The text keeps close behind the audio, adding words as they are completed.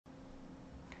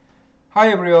Hi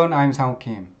everyone, I'm Sangwoo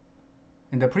Kim.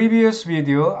 In the previous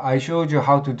video, I showed you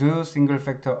how to do single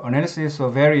factor analysis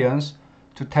of variance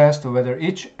to test whether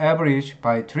each average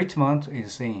by treatment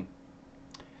is same.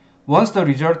 Once the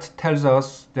result tells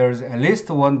us there's at least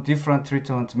one different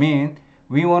treatment mean,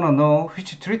 we want to know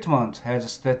which treatment has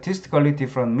statistically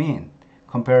different mean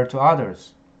compared to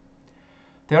others.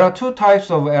 There are two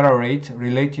types of error rate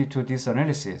related to this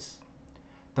analysis.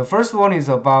 The first one is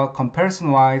about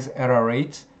comparison-wise error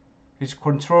rate, which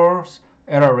controls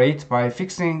error rate by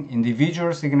fixing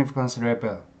individual significance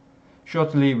level.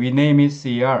 Shortly, we name it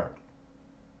CR.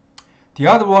 The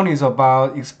other one is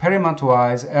about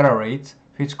experiment-wise error rate,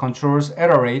 which controls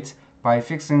error rate by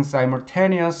fixing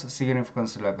simultaneous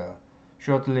significance level.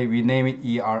 Shortly, we name it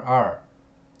ERR.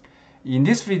 In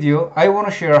this video, I want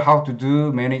to share how to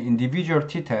do many individual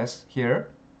t-tests here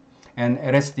and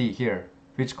LSD here,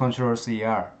 which controls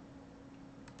CR.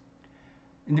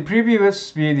 In the previous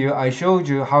video, I showed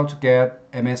you how to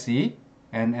get MSE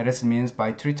and LS means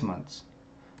by treatments.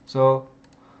 So,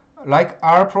 like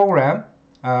our program,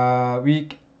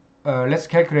 let's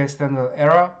calculate standard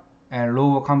error and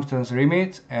lower competence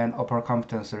limit and upper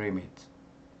competence limit.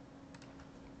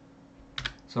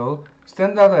 So,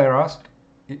 standard errors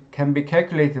can be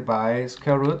calculated by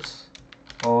square roots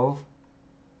of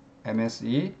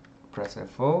MSE plus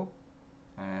FO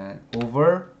and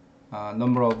over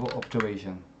number of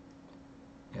observation.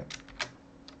 Yep.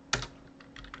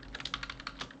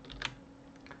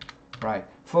 Right.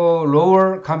 For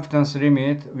lower confidence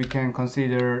limit, we can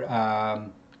consider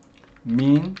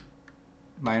mean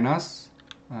minus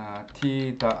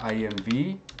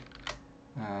t.inv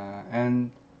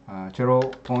and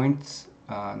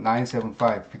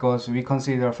 0.975 because we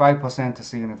consider 5%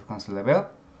 significance level.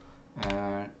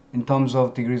 In terms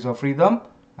of degrees of freedom,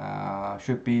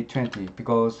 should be 20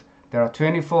 because there are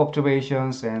 24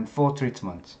 observations and 4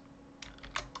 treatments,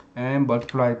 and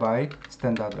multiplied by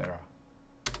standard error.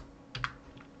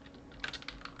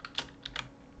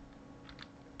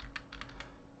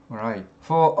 Alright,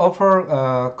 for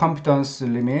upper competence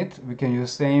limit, we can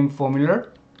use same formula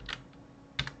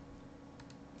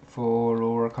for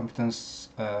lower competence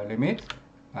limit,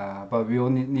 but we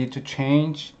only need to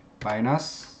change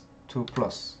minus to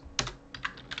plus.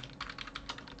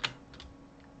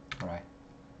 Alright.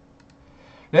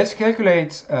 Let's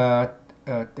calculate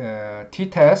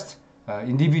t-test,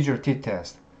 individual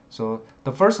t-test. So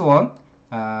the first one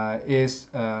is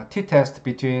t-test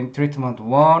between treatment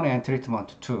 1 and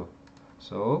treatment 2.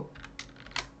 So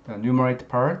the numerator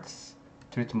parts,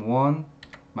 treatment 1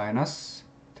 minus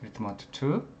treatment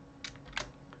 2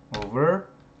 over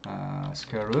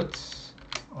square roots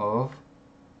of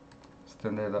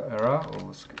standard error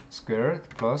of squared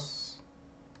plus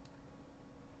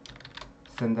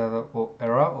standard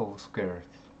error of squared.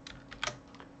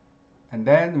 And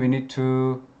then we need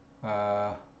to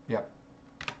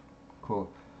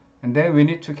and then we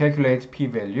need to calculate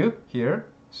p-value here.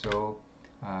 So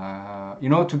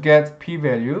in order to get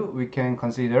p-value, we can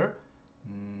consider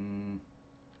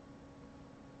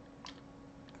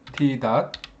t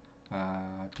dot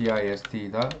dist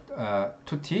dot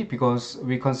 2t because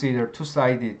we consider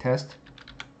two-sided test,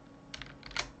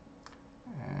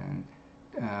 and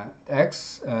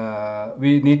x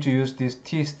we need to use this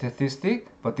t statistic,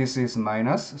 but this is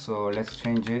minus, so let's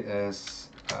change it as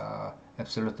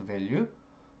absolute value.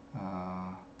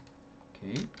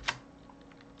 Okay,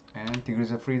 and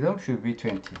degrees of freedom should be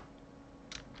 20.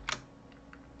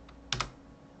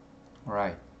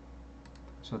 Alright,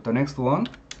 so the next one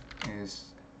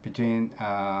is between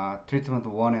treatment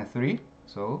 1 and 3.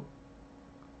 So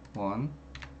 1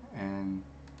 and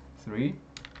 3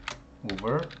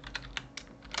 over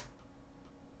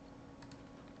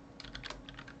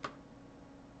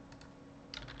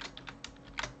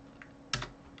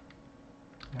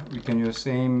we can use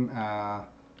same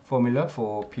formula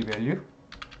for p-value.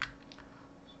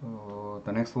 So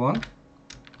the next one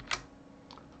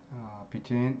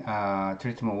between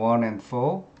treatment 1 and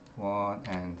 4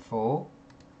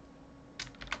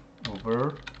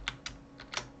 over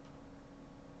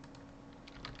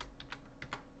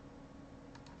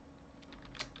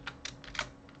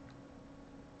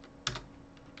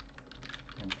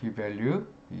and p-value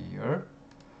here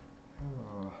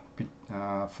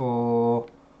for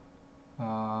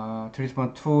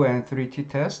treatment 2 and 3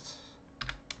 t-tests,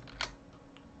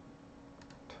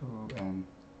 2 and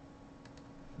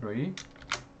 3.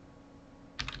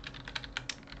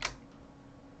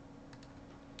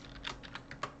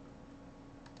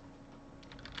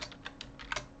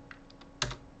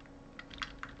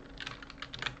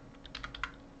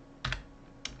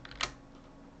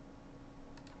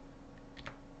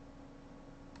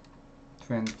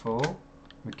 2 and 4,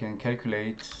 we can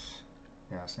calculate,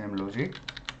 yeah, same logic.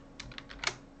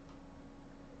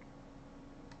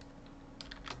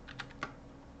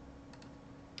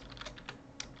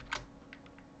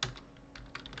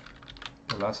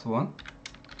 The last one,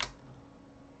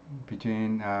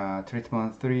 between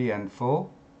treatment 3 and 4.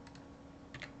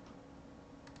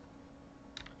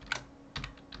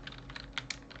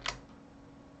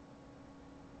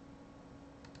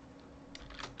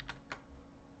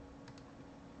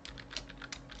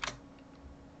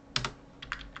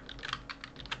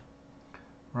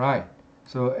 Right,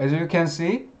 so as you can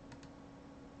see,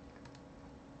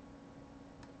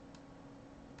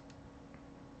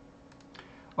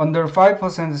 under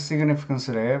 5% significance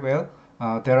level,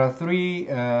 there are 3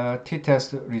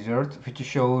 t-test results which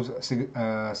shows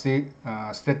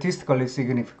statistically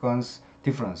significant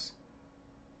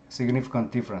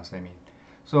difference. I mean.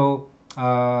 So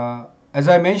as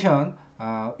I mentioned,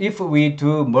 if we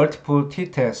do multiple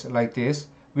t-tests like this,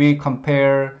 we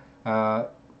compare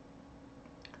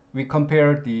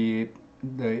the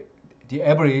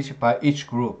average by each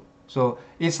group. So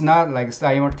it's not like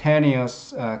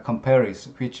simultaneous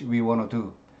comparison, which we want to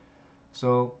do.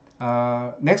 So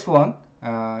next one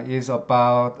is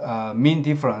about mean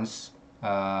difference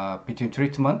between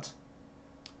treatment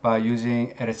by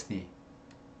using LSD.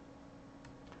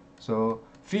 So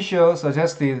Fisher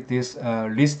suggested this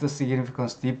least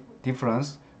significance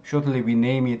difference. Shortly we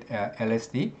name it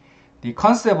LSD. The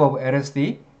concept of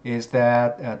LSD is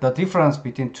that the difference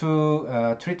between two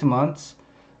treatments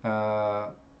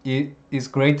is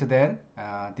greater than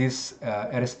this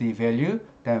LSD value,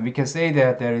 then we can say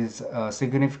that there is a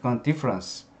significant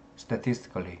difference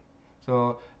statistically.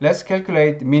 So let's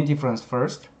calculate the mean difference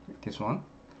first, this one.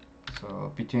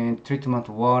 So between treatment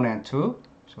 1 and 2,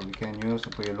 so we can use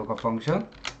the VLOOKUP function,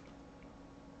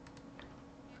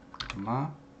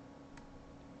 comma,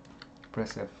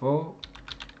 press F4,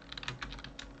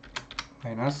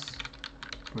 minus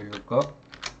VLOOKUP,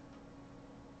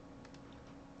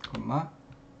 comma,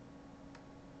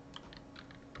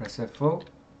 press F4,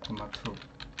 comma 2.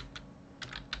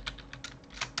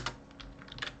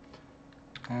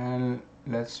 And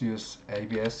let's use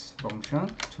ABS function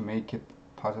to make it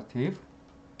positive.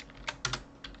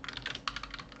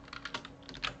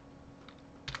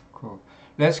 Cool.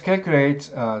 Let's calculate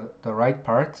the right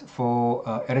part for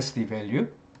LSD value.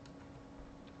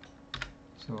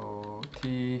 So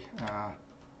T,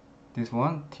 this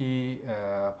one, T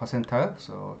percentile,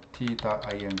 so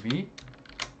T.inv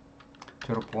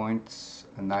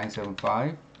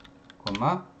 0.975,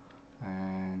 comma,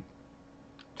 and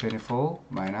 24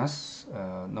 minus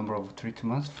number of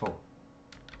treatments 4,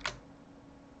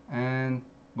 and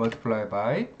multiply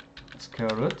by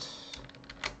square root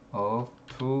of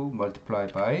 2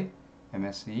 multiplied by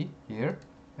MSE here,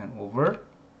 and over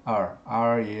R.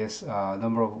 R is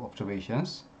number of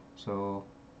observations, so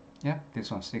yeah,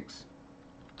 this one 6.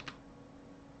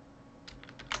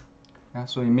 Yeah,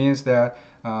 so it means that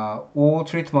all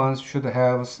treatments should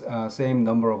have same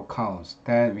number of counts.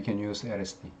 Then we can use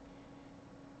LSD.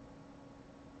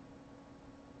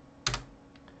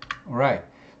 Alright,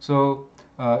 so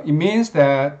it means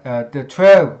that the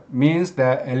 12 means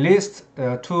that at least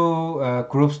 2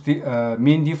 groups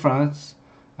mean difference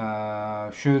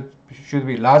should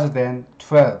be larger than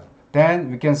 12.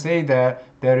 Then we can say that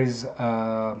there is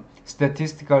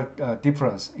statistical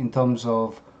difference in terms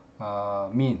of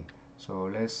mean. So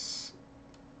let's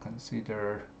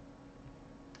consider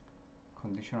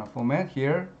conditional format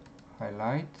here.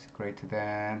 Highlight greater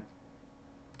than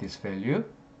this value.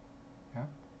 Yeah.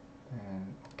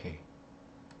 And okay.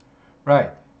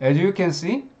 Right. As you can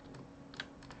see,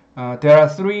 there are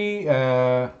 3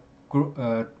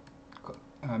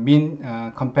 mean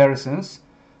comparisons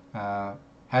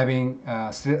having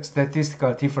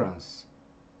statistical difference.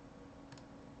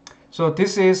 So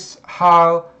this is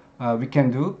how we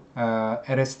can do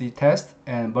LSD test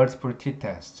and multiple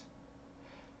t-test.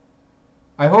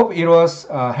 I hope it was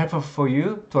helpful for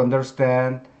you to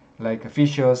understand like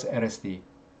Fisher's LSD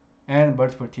and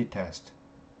multiple t-test.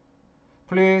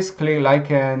 Please click like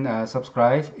and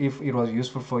subscribe if it was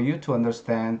useful for you to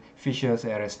understand Fisher's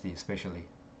LSD especially.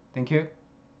 Thank you.